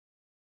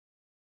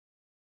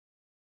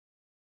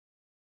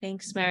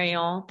Thanks,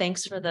 Marion.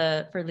 Thanks for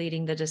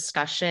leading the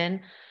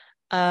discussion.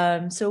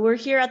 So we're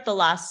here at the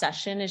last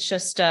session. It's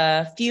just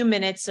a few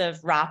minutes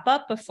of wrap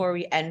up before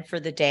we end for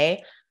the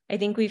day. I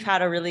think we've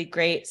had a really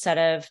great set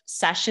of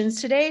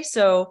sessions today.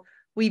 So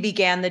we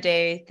began the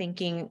day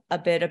thinking a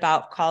bit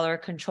about cholera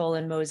control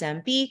in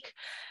Mozambique.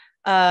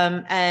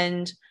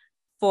 And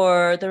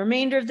for the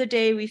remainder of the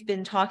day, we've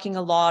been talking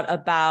a lot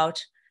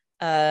about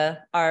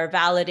our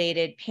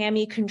validated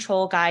PAMI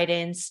control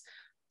guidance,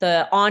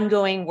 the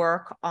ongoing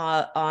work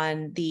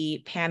on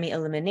the PAMI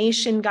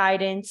elimination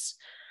guidance.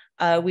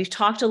 We've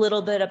talked a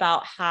little bit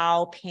about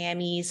how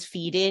PAMIs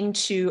feed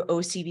into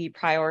OCV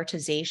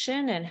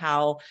prioritization and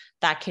how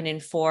that can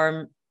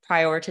inform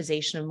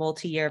prioritization of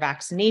multi-year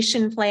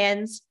vaccination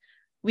plans.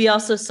 We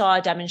also saw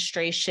a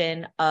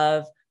demonstration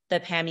of the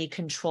PAMI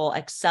Control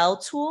Excel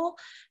tool,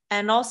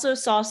 and also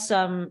saw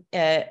some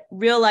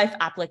real-life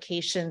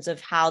applications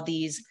of how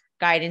these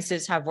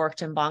guidances have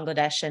worked in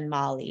Bangladesh and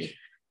Mali.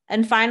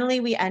 And finally,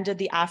 we ended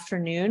the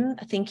afternoon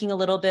thinking a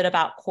little bit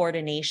about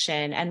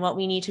coordination and what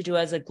we need to do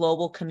as a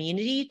global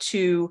community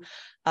to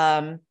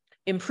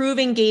improve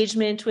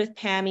engagement with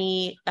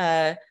PAMI,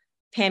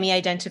 PAMI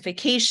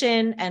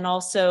identification, and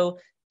also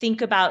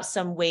think about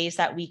some ways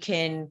that we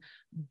can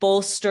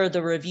bolster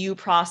the review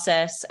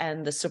process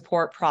and the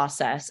support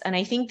process. And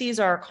I think these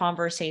are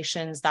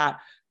conversations that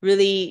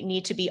really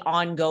need to be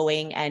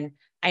ongoing. And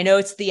I know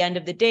it's the end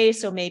of the day,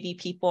 so maybe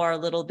people are a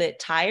little bit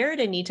tired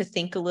and need to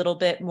think a little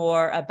bit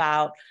more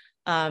about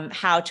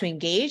how to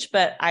engage,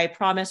 but I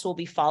promise we'll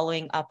be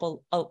following up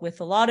with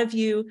a lot of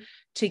you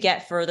to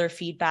get further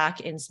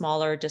feedback in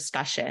smaller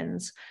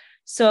discussions.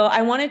 So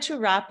I wanted to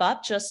wrap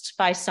up just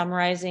by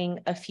summarizing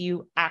a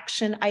few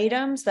action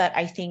items that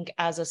I think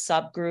as a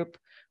subgroup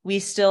we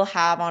still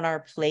have on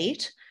our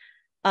plate.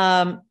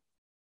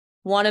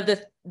 One of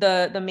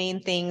the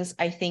main things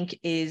I think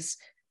is,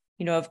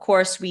 of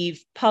course,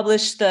 we've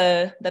published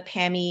the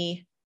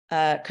PAMI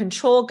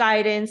control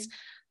guidance.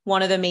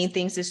 One of the main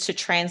things is to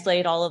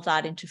translate all of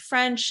that into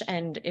French.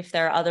 And if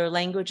there are other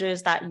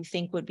languages that you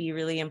think would be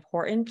really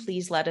important,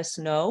 please let us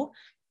know.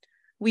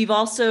 We've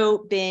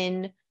also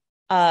been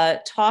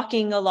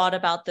talking a lot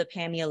about the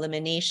PAMI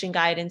elimination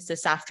guidance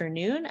this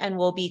afternoon, and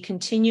we'll be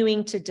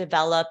continuing to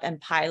develop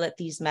and pilot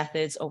these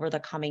methods over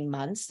the coming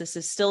months. This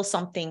is still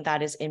something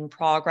that is in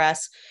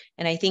progress,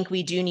 and I think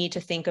we do need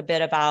to think a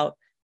bit about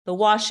the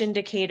WASH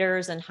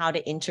indicators and how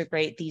to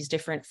integrate these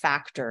different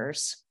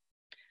factors.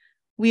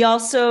 We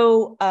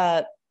also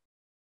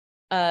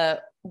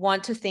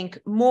want to think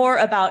more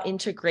about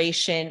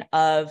integration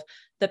of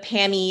the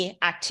PAMI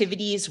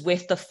activities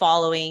with the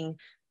following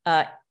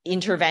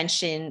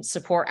intervention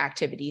support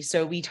activities.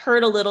 So we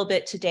heard a little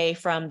bit today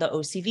from the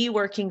OCV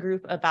working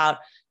group about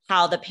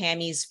how the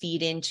PAMIs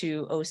feed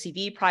into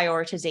OCV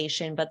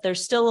prioritization, but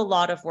there's still a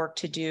lot of work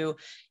to do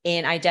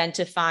in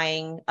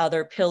identifying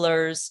other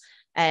pillars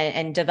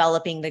and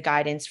developing the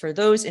guidance for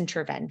those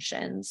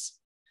interventions.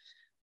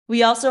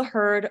 We also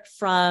heard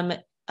from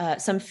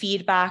some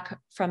feedback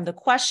from the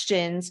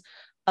questions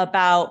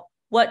about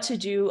what to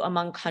do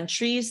among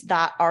countries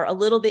that are a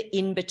little bit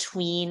in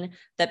between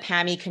the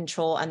PAMI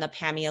control and the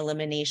PAMI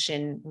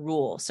elimination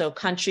rule. So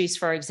countries,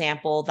 for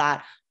example,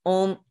 that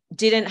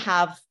didn't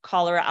have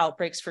cholera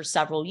outbreaks for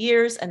several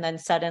years and then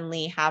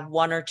suddenly have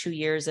 1 or 2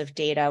 years of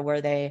data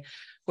where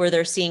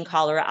they're seeing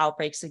cholera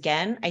outbreaks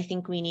again. I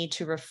think we need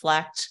to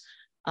reflect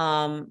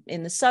in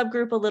the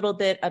subgroup a little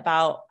bit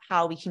about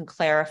how we can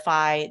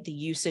clarify the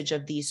usage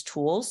of these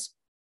tools.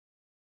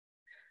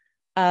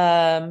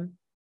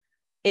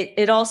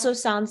 It also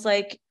sounds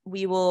like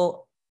we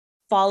will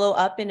follow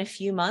up in a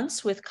few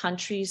months with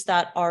countries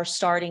that are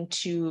starting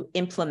to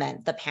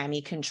implement the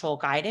PAMI control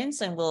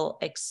guidance, and we'll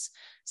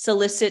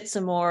solicit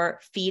some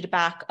more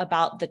feedback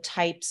about the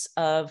types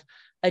of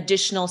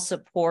additional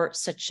support,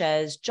 such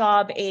as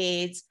job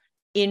aids,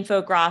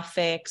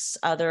 infographics,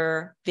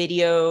 other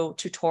video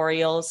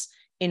tutorials,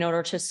 in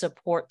order to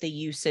support the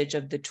usage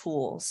of the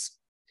tools.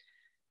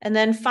 And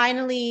then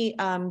finally,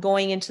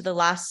 going into the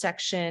last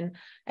section,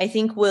 I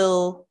think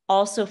we'll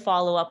also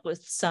follow up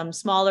with some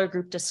smaller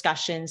group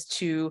discussions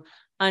to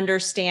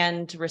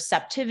understand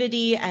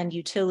receptivity and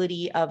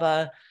utility of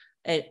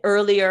an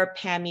earlier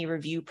PAMI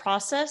review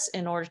process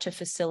in order to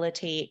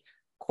facilitate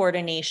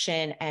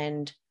coordination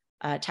and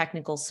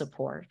technical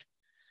support.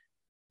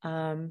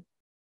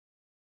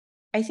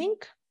 I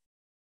think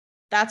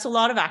that's a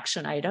lot of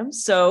action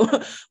items.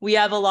 So we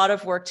have a lot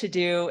of work to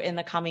do in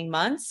the coming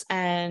months,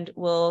 and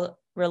we'll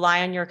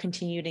rely on your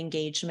continued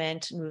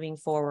engagement moving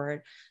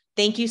forward.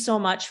 Thank you so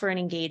much for an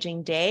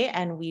engaging day,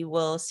 and we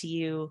will see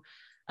you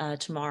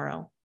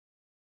tomorrow.